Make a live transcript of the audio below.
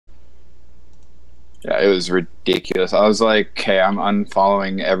Yeah, it was ridiculous. I was like, okay, I'm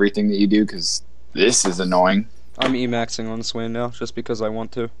unfollowing everything that you do because this is annoying. I'm E-maxing on Swain now, just because I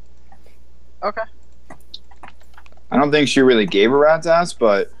want to. Okay. I don't think she really gave a rat's ass,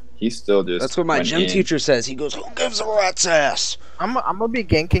 but he still just. That's what my went gym in. teacher says. He goes, "Who gives a rat's ass?" I'm gonna be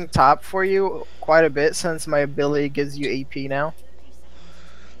ganking top for you quite a bit since my ability gives you AP now.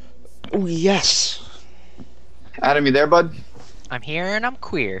 Oh yes. Adam, you there, bud? I'm here and I'm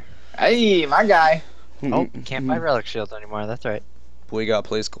queer. Hey, my guy. Oh, can't buy relic shields anymore. That's right. Boy got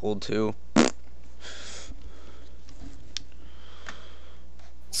plays gold too.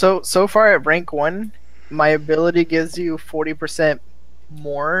 So far at rank 1, my ability gives you 40%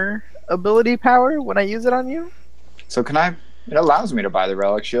 more ability power when I use it on you. So can I? It allows me to buy the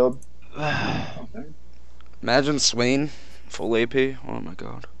relic shield. Imagine Swain, full AP. Oh my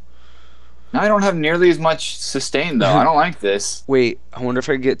god. Now I don't have nearly as much sustain though. I don't like this. Wait, I wonder if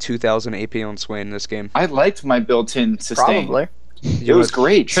I could get 2,000 AP on Swain this game. I liked my built-in sustain. Probably. It was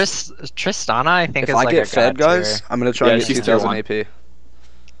great. Tristana, I think, If is I like get a fed, god guys, tier. I'm gonna try Yeah, and get she's tier 2,000 one. AP.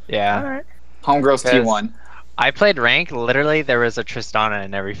 Yeah. Alright. Homegirl's Because- T1. I played rank. Literally, there was a Tristana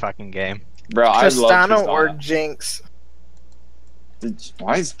in every fucking game. Bro, I love Tristana or Tristana. Jinx.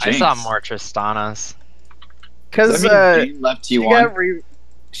 Why is I Jinx? saw more Tristanas. Because Does that mean Jane left she T1?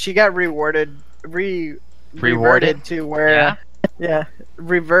 she got rewarded reverted to where Yeah?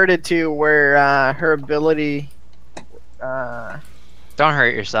 reverted to where her ability Don't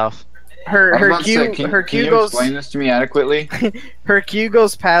hurt yourself. I was her about to Q say, can her Q you goes explain this to me adequately? her Q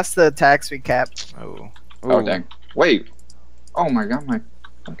goes past the attack speed cap. Oh. Oh Ooh. dang! Wait. Oh my god, my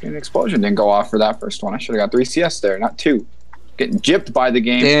fucking explosion didn't go off for that first one. I should have got 3 CS there, not 2. Getting gypped by the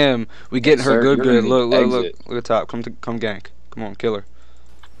game. Damn, we getting her Sir, good, you're good. gonna Look, need look, exit. look at top. Come gank. Come on, kill her.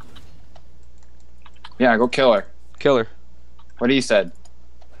 Yeah, go kill her. Kill her. What he said.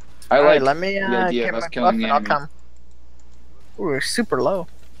 I Alright, like let me the idea get of my us buff killing the and I'll enemy. come. Ooh, we're super low.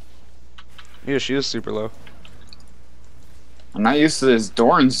 Yeah, she is super low. I'm not used to this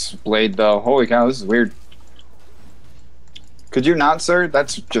Dorn's blade though. Holy cow, this is weird. Could you not, sir?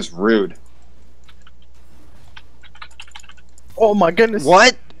 That's just rude. Oh my goodness.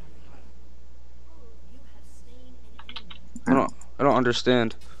 What? I don't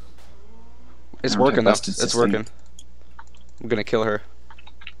understand. It's I don't working have though. busted It's system. working. I'm gonna kill her.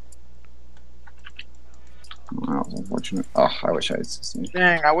 Oh, that was unfortunate. Oh, I wish I had system.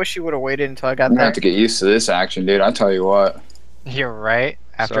 Dang, I wish you would have waited until I got I'm gonna there. have to get used to this action, dude. I tell you what. You're right.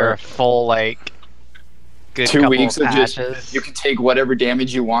 After Sorry. a full, like, good 2 couple weeks of just patches. you can take whatever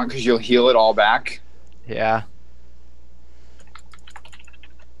damage you want because you'll heal it all back. Yeah.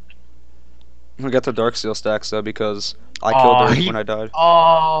 I got the Dark Seal stacks though because I killed her when I died.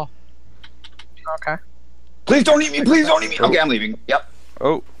 Oh. Okay. Please don't eat me. Please don't eat me. Oh. Okay, I'm leaving. Yep.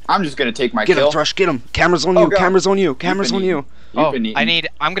 Oh, I'm just gonna take my get kill. him, Thrush, get him. Camera's on Oh, you. God. Camera's on you. Camera's been on you. You've Oh, been eaten.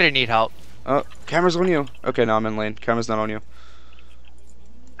 I'm gonna need help. Oh, camera's on you. Okay, now I'm in lane. Camera's not on you.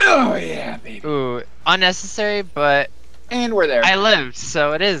 Oh yeah, baby. Ooh, unnecessary, but And we're there. I lived,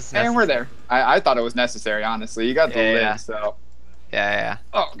 so it is necessary. And we're there. I thought it was necessary, honestly. You got to Yeah, live, yeah. so. Yeah.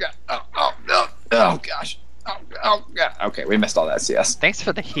 Oh god. Oh gosh. Oh god. Okay, we missed all that CS. Thanks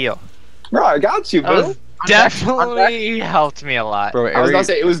for the heal. Bro, I got you, That boo. was definitely helped me a lot. Bro, I was about to Ari,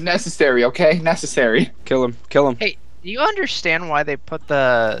 say it was necessary, okay? Necessary. kill him. Kill him. Hey, do you understand why they put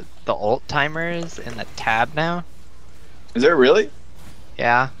the ult timers in the tab now? Is there really?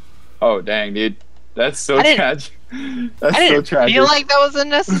 Yeah. Oh dang, dude. That's so I didn't- tragic. That's I so didn't tragic. feel like that was a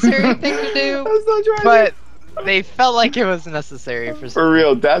necessary thing to do, That's so tragic. but they felt like it was necessary for some For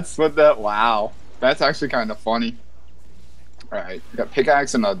real, that's what that. Wow, that's actually kind of funny. All right, got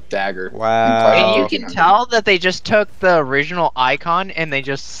pickaxe and a dagger. Wow. And you Oh, can okay. tell that they just took the original icon and they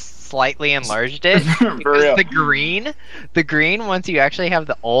just slightly enlarged it. For Because real. the green, once you actually have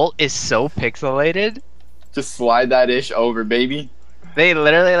the ult, is so pixelated. Just slide that ish over, baby. They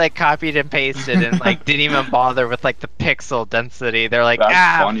literally like copied and pasted and like didn't even bother with like the pixel density. They're like,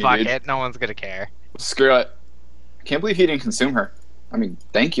 That's funny, fuck dude. it, no one's gonna care. Screw it. I can't believe he didn't consume her. I mean,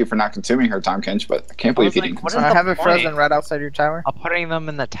 thank you for not consuming her, Tom Kench, but I can't believe was he like, didn't what consume I is her. the have it point? frozen right outside your tower. I'm putting them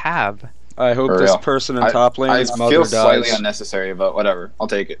in the tab. I hope For this real. person in top I lane's mother feel slightly dies. unnecessary, but whatever. I'll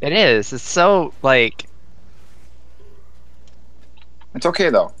take it. It is. It's so like It's okay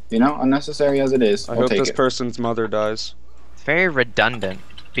though. You know, unnecessary as it is. I I'll hope take this it. person's mother dies. it's very redundant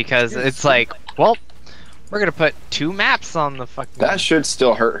because it's like, well, we're gonna put 2 maps on the fucking. That should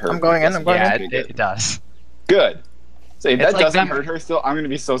still hurt her. I'm going in, I'm going yeah, in. it does. Good. Say if It's that like doesn't them- hurt her still, I'm gonna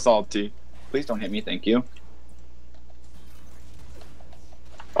be so salty. Please don't hit me, thank you.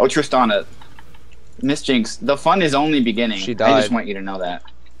 Oh, Tristana. Miss Jinx, the fun is only beginning. She I died. just want you to know that.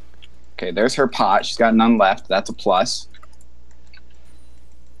 Okay, there's her pot. She's got none left. That's a plus.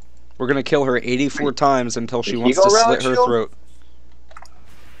 We're gonna kill her 84 times until she Did he wants go to slit relic her shield? throat.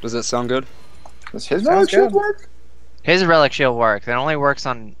 Does that sound good? Does his Sounds relic shield good. work? His relic shield works. It only works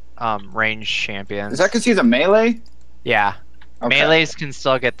on ranged champions. Is that because he's a melee? Yeah. Okay. Melees can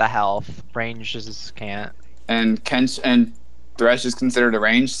still get the health. Ranges can't. And Thresh is considered a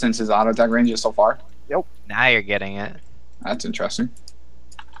range since his auto attack range is so far. Now you're getting it. That's interesting.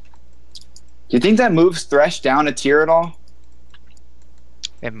 Do you think that moves Thresh down a tier at all?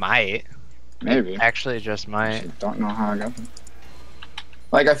 It might. Maybe. Actually, just I might. don't know how I got them.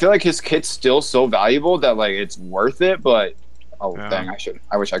 Like, I feel like his kit's still so valuable that, like, it's worth it, but... Oh, Yeah. dang,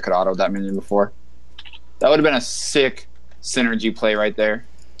 I wish I could auto that minion before. That would have been a sick synergy play right there.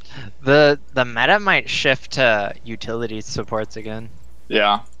 The meta might shift to utility supports again.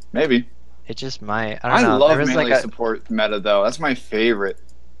 Yeah, maybe. It just might. I I don't know. love There was melee like a support meta, though. That's my favorite.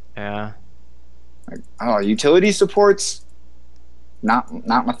 yeah. Like, oh, utility supports... Not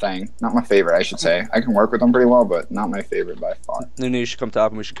my thing. Not my favorite, I should say. I can work with them pretty well, but not my favorite by far. Nunu, you should come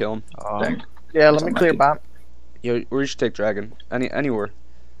top and we should kill him. Dang. Yeah, let me Something clear like bomb. Yo, or you should take dragon. Anywhere.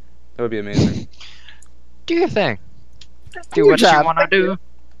 That would be amazing. Do your thing. Do Good what job. you want to do.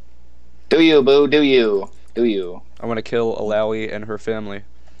 Do you, boo? Do you? Do you? I want to kill Alawi and her family.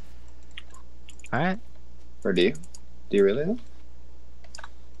 All right. Or do you? Do you really?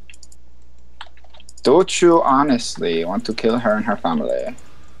 Don't you honestly want to kill her and her family?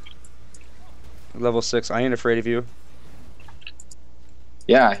 Level 6. I ain't afraid of you.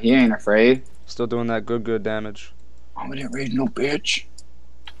 Yeah, he ain't afraid. Still doing that good damage. I'm gonna raid no bitch.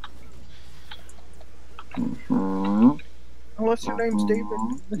 Mm-hmm. Unless your name's David.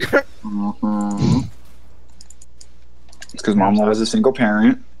 Mm-hmm. It's because Mama was a single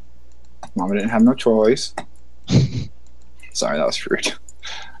parent. Mama didn't have no choice. Sorry, that was rude.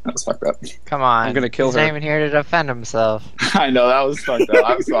 That was fucked up. Come on. I'm gonna kill he's her. not even here to defend himself. I know, that was fucked up.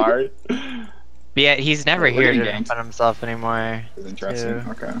 I'm sorry. But yeah, he's never We're here to getting ganked. defend himself anymore. It's interesting. Yeah.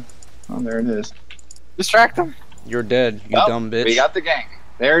 Okay. Oh, there it is. Distract him. You're dead, you Oh, dumb bitch. We got the gank.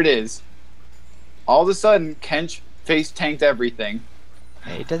 There it is. All of a sudden, Kench face tanked everything.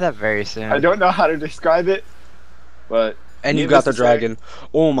 Yeah, he did that very soon. I don't know how to describe it, but and you needless got the to say, dragon.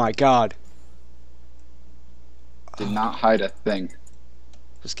 Oh my god. did not hide a thing.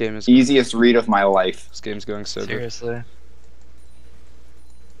 This game is Easiest read of my life. This game's going so good. Seriously.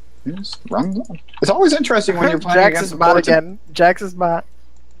 Just run. It's always interesting when you're playing Jax against is the bot boards and- again. Jax is bot.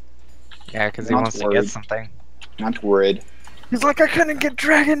 Yeah, because he Not wants to worried. get something. Not worried. He's like, I couldn't get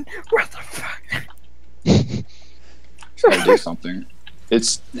dragon. What the fuck? He's gotta do something.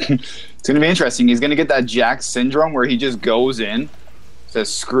 It's it's gonna be interesting. He's gonna get that Jax syndrome where he just goes in,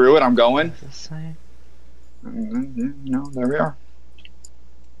 says screw it, I'm going. Just saying. And then, no, there we are.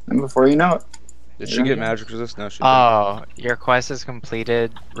 And before you know it, Did she get magic resist? No, she didn't. Oh, your quest is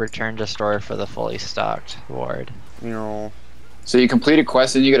completed. Return to store for the fully stocked ward. You know, so you complete a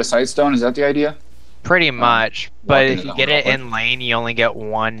quest and you get a sight stone. Is that the idea? Pretty much, but into if you that get one it real in lane, you only get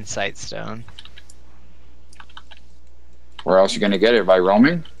one sight stone. Where else you gonna get it? By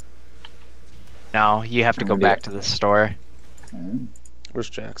roaming? No, you have to go Oh, back yeah. to the store. where's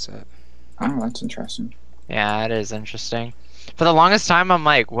Jax at? Oh, that's interesting. Yeah, it is interesting. For the longest time, I'm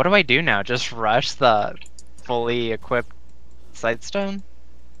like, what do I do now? Just rush the fully equipped sightstone?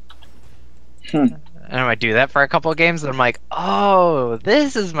 Hmm. And I do that for a couple of games, and I'm like, oh,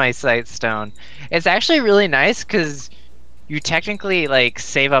 this is my sightstone. It's actually really nice because you technically like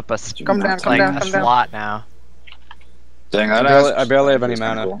save up a Come down, come like down, a come down. slot now. Dang, I that I barely have any that's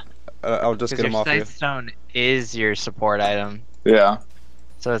kinda mana. I'll just Because get him your off you. sightstone is your support item, Cool. Yeah.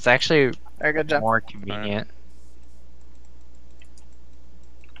 so it's actually Very good job. more convenient.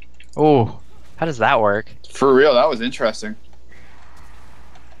 Oh, how does that work? For real, that was interesting.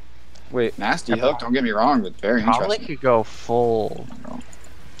 Wait, Nasty hook, don't get me wrong, but very Probably interesting. could go full.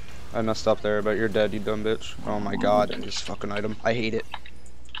 I messed up there, but you're dead, you dumb bitch. Oh my god, this fucking item. I hate it.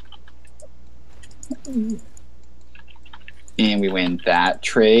 And we win that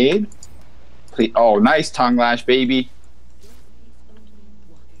trade. Oh, nice tongue lash, baby.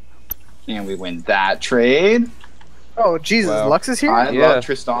 And we win that trade. Oh, Jesus. Wow. Lux is here? I Yeah. love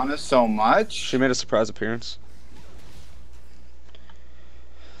Tristana so much. She made a surprise appearance.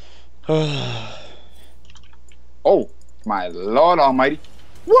 Oh, my Lord Almighty.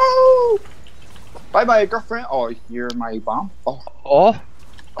 Woo! Bye bye, girlfriend. Oh, you're my bomb? Oh, Oh,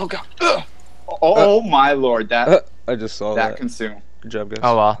 oh God. Ugh. Oh, my Lord. That I just saw that that. consume Good job, guys.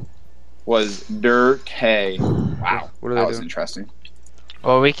 oh well. was dirty. Wow. What are That they was doing? interesting.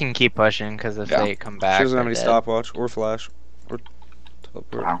 Well, we can keep pushing because if Yeah. they come She back, doesn't have they're any dead. stopwatch or flash or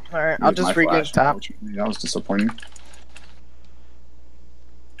Teleport. Wow. Alright, I'll just My regain flash, top. unfortunately. That was disappointing.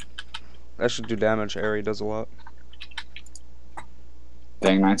 That should do damage. Airy does a lot.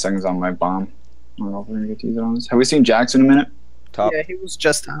 Dang, 9 seconds on my bomb. I don't know if we're gonna get to use it on this. Have we seen Jax in a minute? Top. Yeah, he was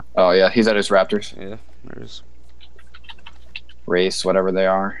just top. Oh yeah, he's at his Raptors. Yeah, there's. Race, whatever they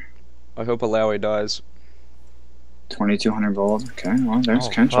are. I hope Alawi dies. 2,200 gold. Okay, well there's Oh,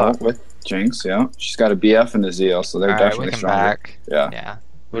 Kenchel fuck. with Jinx. Yeah, she's got a BF and a Zeal, so they're Alright, we definitely can stronger. back. Yeah. Yeah.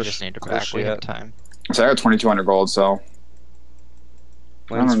 We Where's- just need to where's back. she We have at? time. So I got 2,200 gold, so Lane's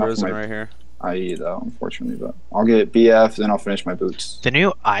don't know if frozen my- right here. IE though, unfortunately, but I'll get BF, then I'll finish my boots. The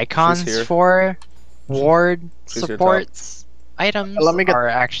new icons here. for ward She's here top. supports items Let me get- are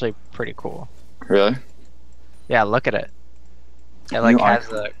actually pretty cool. Really? Yeah, look at it. It like New has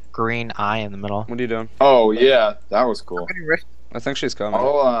icon. a green eye in the middle. What are you doing? Oh yeah, that was cool. Pretty rich. I think she's coming.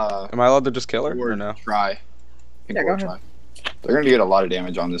 Oh, Am I allowed to just kill her or Ward no? try. I think Yeah, go Ward ahead. try. They're gonna get a lot of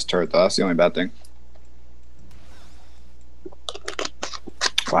damage on this turret though. That's the only bad thing.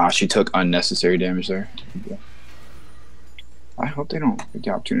 Wow, she took unnecessary damage there. I hope they don't get the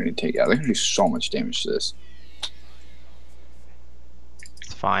opportunity to take it out. They're gonna do so much damage to this.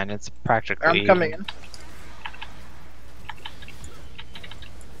 It's fine. It's practically. I'm coming in.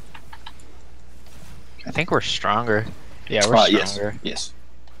 I think we're stronger. Yeah, we're Yes, stronger. yes.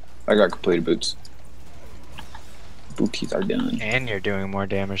 I got completed boots. Booties are done. And you're doing more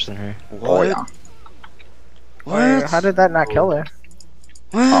damage than her. Oh yeah. Wait, how did that not kill her?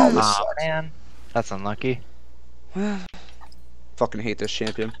 Oh, this Aw, sucks. man. That's unlucky. Fucking hate this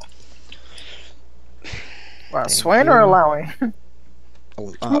champion. Wow, Thank Swain you. or allowing?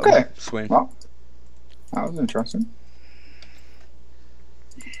 Okay. Swain. Well, that was interesting.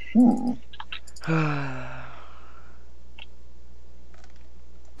 Hmm.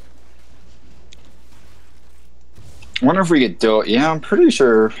 I wonder if we could do it. Yeah, I'm pretty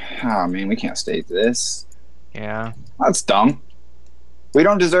sure. Oh man, we can't stake this. Yeah. That's dumb. We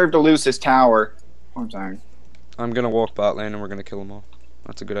don't deserve to lose this tower. I'm sorry. I'm gonna walk bot lane and we're gonna kill them all.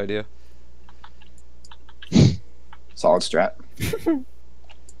 That's a good idea. Solid strat.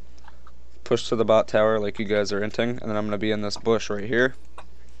 Push to the bot tower like you guys are inting, and then I'm gonna be in this bush right here.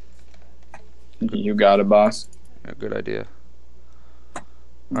 You got it, boss. Yeah, good idea.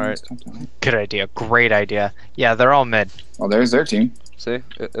 Alright. Good idea. Great idea. Yeah, they're all mid. Well, there's their team. See?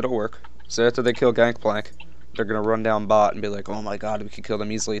 It'll work. So after they kill Gangplank, they're gonna run down bot and be like, oh my god, we could kill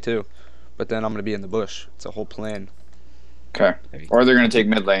them easily too. But then I'm gonna be in the bush. It's a whole plan. Okay. Or they're gonna take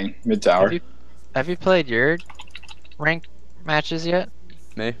mid lane, mid tower. Have you played your ranked matches yet?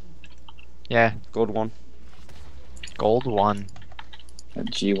 Me? Yeah. Gold 1. Gold 1. That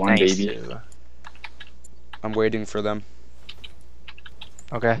G1 Nice. baby. I'm waiting for them.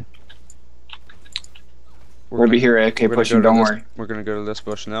 Okay. We'll be here, AK we're gonna pushing. go to Don't this- worry. We're gonna go to this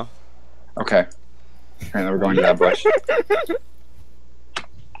bush now. Okay. Apparently, we're going to that bush.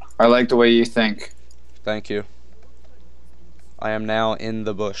 I like the way you think. Thank you. I am now in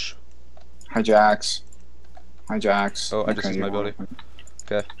the bush. Hi, Jax. Hi, Jax. Oh, I just used my ability.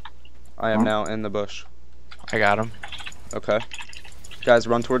 I am Huh? now in the bush. I got him. Okay. Guys,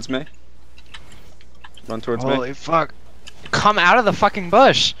 run towards me. Run towards me. Holy fuck. Come out of the fucking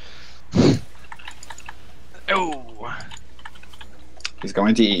bush. Oh. He's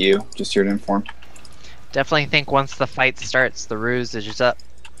going to eat you. Just here to inform. Definitely think once the fight starts, the ruse is just up.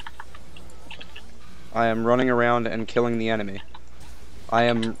 I am running around and killing the enemy. I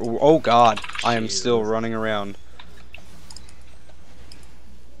am. Oh god. I am still running around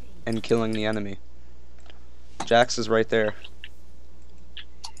and killing the enemy. Jax is right there.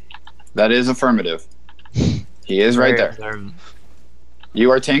 That is affirmative. He is right there.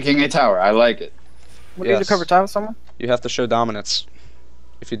 You are tanking a tower. I like it. We need to Yes. cover top with someone? You have to show dominance.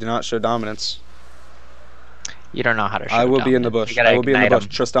 If you do not show dominance, You don't know how to shoot I will be in the dominance. bush. You gotta I will be in the ignite bush. 'em.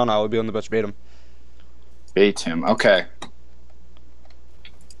 Tristan, I will be in the bush. Bait him. Bait him. Okay.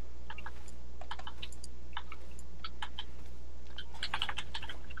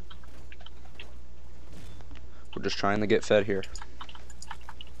 We're just trying to get fed here.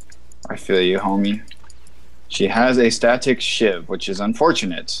 I feel you, homie. She has a static shiv, which is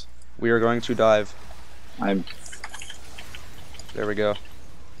unfortunate. We are going to dive. I There we go.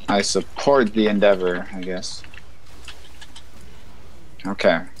 support the endeavor, I guess.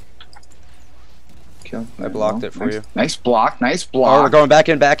 Okay. Kill. I blocked it for nice, you. Nice block. Nice Oh, we're block. going back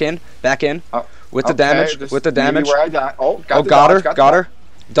in, back in, back in. Oh, With the Okay, damage, this with the may be damage. Where I got. Oh, got Oh, the got her, dodge, got the her.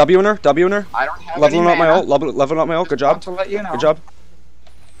 W-ing her, W-ing her. dodge. I don't have Leveling any up my mana. ult, leveling up my ult. Good job, Want to let you know. good job.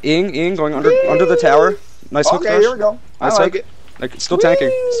 Ing, going under the tower. Nice hook Okay, push. here we go. I Nice like hook. it. Like, still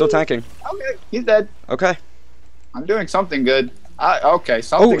tanking, still tanking. Okay, he's dead. Okay. I'm doing something good. Okay, Oh,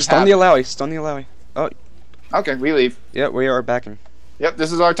 something's stun the happened. Alawi. Stun the Alawi. Oh, Okay, we leave. yeah, we are backing. Yep,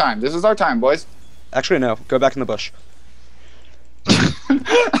 this is our time. This is our time, boys. Actually, no. Go back in the bush.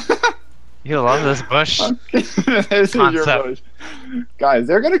 You love this bush. This is your Concept. bush. Guys,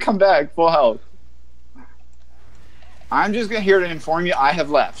 they're gonna come back full health. I'm just here to inform you I have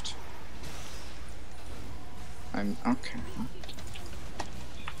left. I'm okay.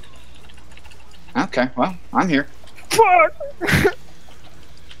 Okay, well, I'm here. Fuck!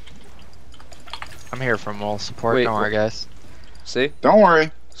 I'm here for moral support. Wait, Don't worry, guys. See? Don't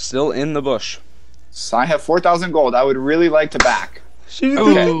worry. Still in the bush. So I have 4,000 gold. I would really like to back.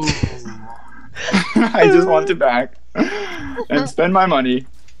 Ooh. I just want to back and spend my money.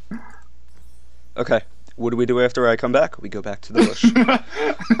 Okay. What do we do after I come back? We go back to the bush.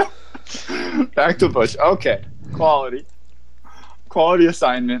 Back to bush. Okay. Quality. Quality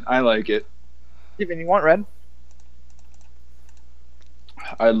assignment. I like it. Steven, you want red?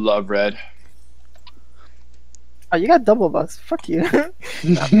 I love red. Oh, you got double bucks. Fuck you.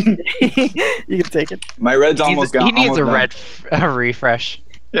 No, you can take it. My red's almost gone. He needs a almost red done. refresh.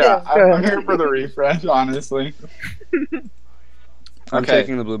 Yeah, Yeah, go I'm ahead. here for the refresh, honestly. I'm Okay.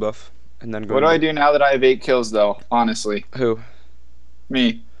 taking the blue buff. And then go. What do I do now that I have 8 kills, though? Honestly. Who?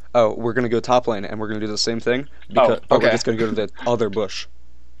 Me. Oh, we're gonna go top lane and we're gonna do the same thing. Because, But we're okay. just gonna go to the other bush.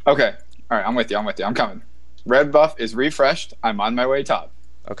 Okay. Alright, I'm with you. I'm coming. Red buff is refreshed. I'm on my way top.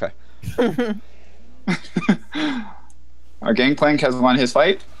 Okay. Our Gangplank has won his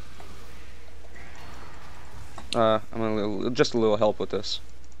fight. Just a little help with this.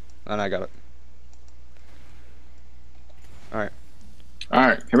 And I got it.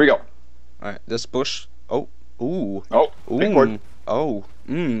 Alright, here we go. Alright, this bush. Oh. Ooh. Oh, big board. Oh.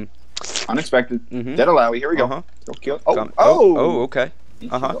 Mmm. Unexpected. Mm-hmm. Dead Alawi. Here we go. Uh-huh. Go kill. Oh, okay.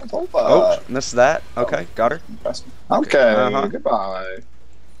 Uh-huh. Oh, missed that. Okay, got her. Okay, Uh-huh. goodbye.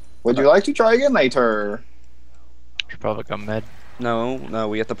 Would you like to try again later? Should probably go mid. No,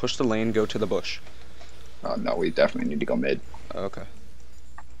 we have to push the lane, go to the bush. Oh, no, we definitely need to go mid. Okay.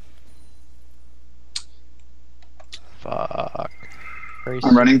 Fuck.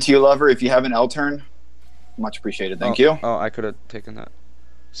 I'm running to you, lover. If you have an L turn, much appreciated. Thank you. Oh, I could have taken that.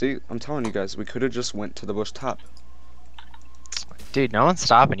 See, I'm telling you guys, we could have just went to the bush top. Dude, no one's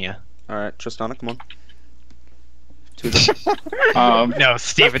stopping you. Alright, Tristana, come on. To the, No,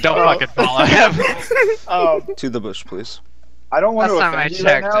 Steven, don't fucking follow him. to the bush, please. I don't want Last to time I offend you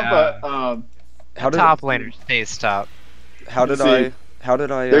right checked, now, but How did Top laner stays top. How did See,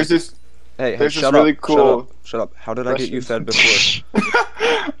 I? there's this. Hey, there's shut this really up, cool Shut up. How did I get you fed question.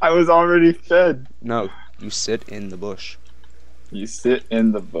 before? I was already fed. No, you sit in the bush. You sit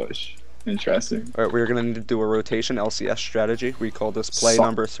in the bush. Interesting. Alright, we're gonna need to do a rotation LCS strategy. We call this play So-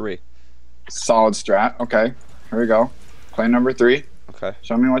 number 3. Solid strat. Okay, here we go. Play number 3. Okay.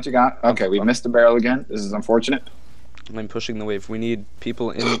 Show me what you got. Okay, we missed the barrel again. This is unfortunate. I'm pushing the wave. We need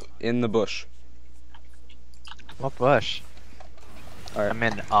people in the bush. What bush? Alright. I'm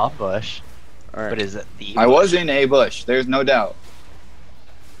in a bush. Alright. But is it the I was in a bush. There's no doubt.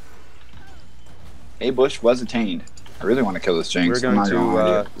 A bush was attained. I really want to kill this Jinx. We're I'm going not to gonna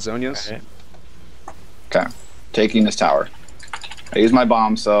lie Zonia's. Okay. Okay, taking this tower. I use my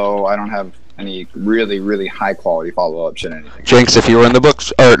bomb, so I don't have any really high quality follow up shit. Anything. Jinx, if you were in the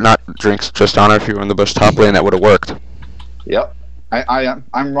bush, or not Jinx, Tristana, if you were in the bush top lane, that would have worked. Yep. I'm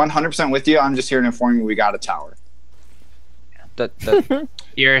 100% with you. I'm just here to inform you we got a tower. That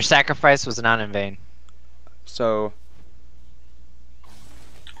Your sacrifice was not in vain. so.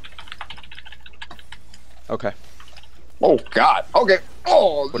 Okay. Oh God. Okay.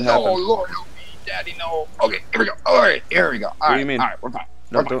 Oh What no, happened? Lord help me, Daddy, no. Okay, here we go. All right, here we go. All What do right, you mean? All right, we're fine.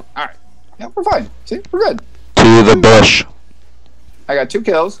 No, We're fine. don't. All right. Yeah, we're fine. See, we're good. To the bush. I got 2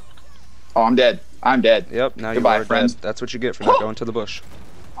 kills. Oh, I'm dead. I'm dead. Yep. Now Goodbye, you are friends. dead. That's what you get for not going to the bush,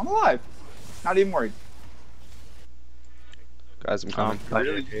 I'm alive. Not even worried. guys. I'm coming. I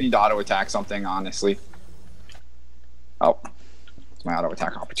really just need to auto attack something, honestly. Oh, it's my auto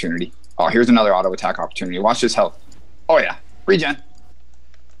attack opportunity. Oh, here's another auto attack opportunity. Watch this health. Oh yeah, regen.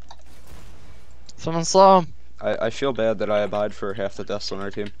 Someone slow him. I feel bad that I abide for half the deaths on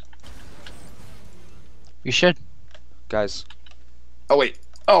our team, You should. guys. Oh wait.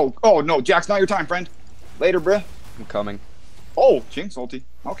 Oh no, Jack's not your time, friend. Later, bruh. I'm coming. Oh, Jinx ulti.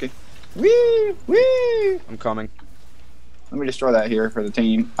 Okay. Wee. I'm coming. Let me destroy that here for the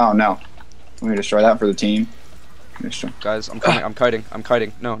team. Oh no. Let me destroy that for the team. Destroy. Guys, I'm coming. I'm kiting. I'm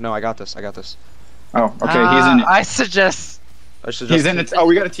kiting. No, I got this. Oh, okay. He's in it. I suggest. I should He's just. in it. Oh,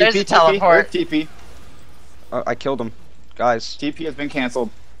 we got a TP. There's a TP. teleport. TP. I killed him, guys. TP has been canceled.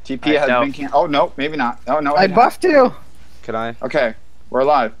 TP I has know. been canceled. Oh no, maybe not. Oh no. I it buffed you. Can I? Okay, we're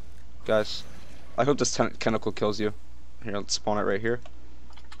alive. Guys, I hope this tentacle kills you. Here, let's spawn it right here.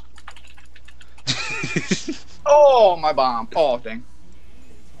 Oh, my bomb. Oh, dang.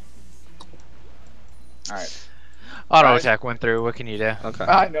 Alright. Auto Right. attack went through. What can you do? Okay.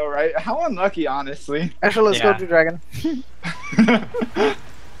 I know, right? How unlucky, honestly. Actually, let's Yeah. go to Dragon.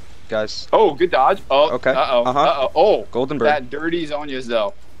 Guys, Oh, good dodge. Oh, Okay. Uh-oh. Uh-huh. Uh-oh. Oh, Golden Bird. that dirty Zonia's,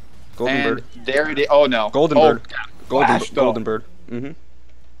 though. Golden and Bird. there it is. Oh, no. Golden oh, Bird. Golden, Flash, though. Golden Bird. Mm-hmm.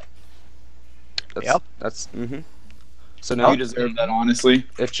 Yep. That's, mm-hmm. So You now, deserve that, honestly.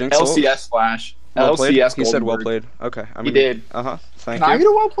 if Jinx LCS Flash. well played, LCS he said Golden well Bird. played. Okay. I He mean, did. Uh-huh. Thank Can I you. get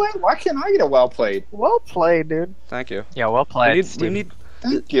a well played? Why can't I get a well played? Well played, dude. Thank you. Yeah, well played. We Steven. need,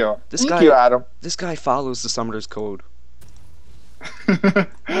 Thank you. This Thank guy- you, Adam. this guy follows the Summoner's Code.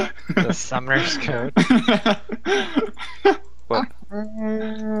 The Summoner's Code. What?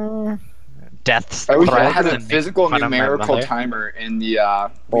 Death I wish I threats had a and physical making fun of my numerical mother. timer in the We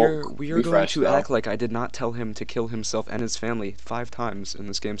bulk are going refresh, to though. act like I did not tell him to kill himself and his family 5 times in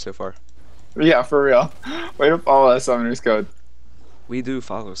this game so far. Yeah, for real. Way to follow that summoner's code. We do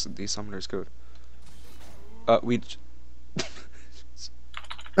follow the Summoner's Code. We...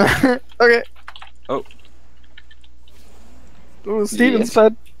 Okay. Oh. Ooh, Steven's Yes.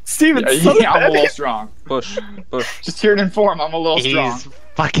 fed. Steven's Yeah, so I'm a fed. little strong. Push. Just here to inform, I'm a little strong. He's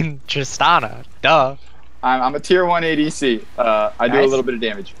fucking Tristana. Duh. I'm a tier 1 ADC. I do a Nice. little bit of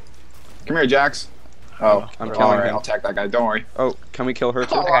damage. Come here, Jax. Oh, I'm all killing right, him. I'll attack that guy. Don't worry. Oh, can we kill her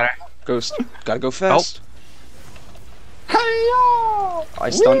too? I got her. Ghost. Gotta go fast. Hey-yo! I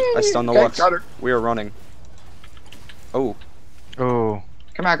stunned the Okay, Lux. got her. We are running. Oh, Ooh.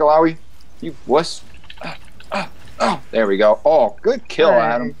 Come back, Alawi. You wuss. There we go. Oh, good kill, Hey.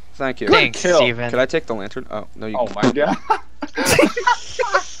 Adam. thank you. Good Thanks, kill. Steven. Can I take the lantern? Oh, no, you Oh my god.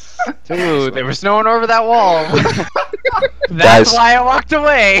 Dude, there was no one over that wall. Guys. That's why I walked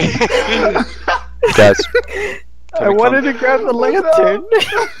away. Guys, Can I we wanted to grab the lantern.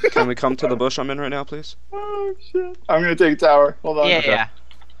 Can we come to the bush I'm in right now, please? Oh shit. I'm gonna take a tower. Hold on. yeah, yeah.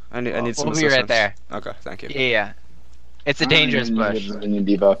 I need some We'll be assistance. right there. Okay, thank you. Yeah, yeah. It's a dangerous bush. Minion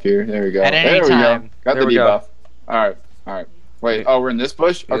debuff here. There we go. At any there we time. go. Got There the we go. debuff. Alright. Alright. Wait, oh, we're in this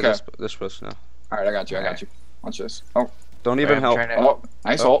bush? Yeah, Okay. this bush now. Alright, I got you. I got you. Watch this. Oh, Don't even I'm help. trying to- oh,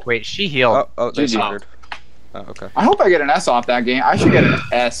 nice Oh. ult. Wait, she healed. They GG. surrendered. Oh, okay. I hope I get an S off that game. I should get an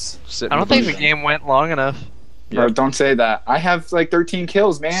S. Sit in I don't think the bush. game went long enough. Yeah. Bro, don't say that. I have like 13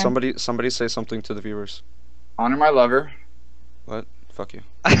 kills, man. Somebody say something to the viewers. Honor my lover. What? Fuck you.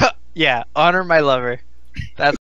 Yeah, honor my lover. That's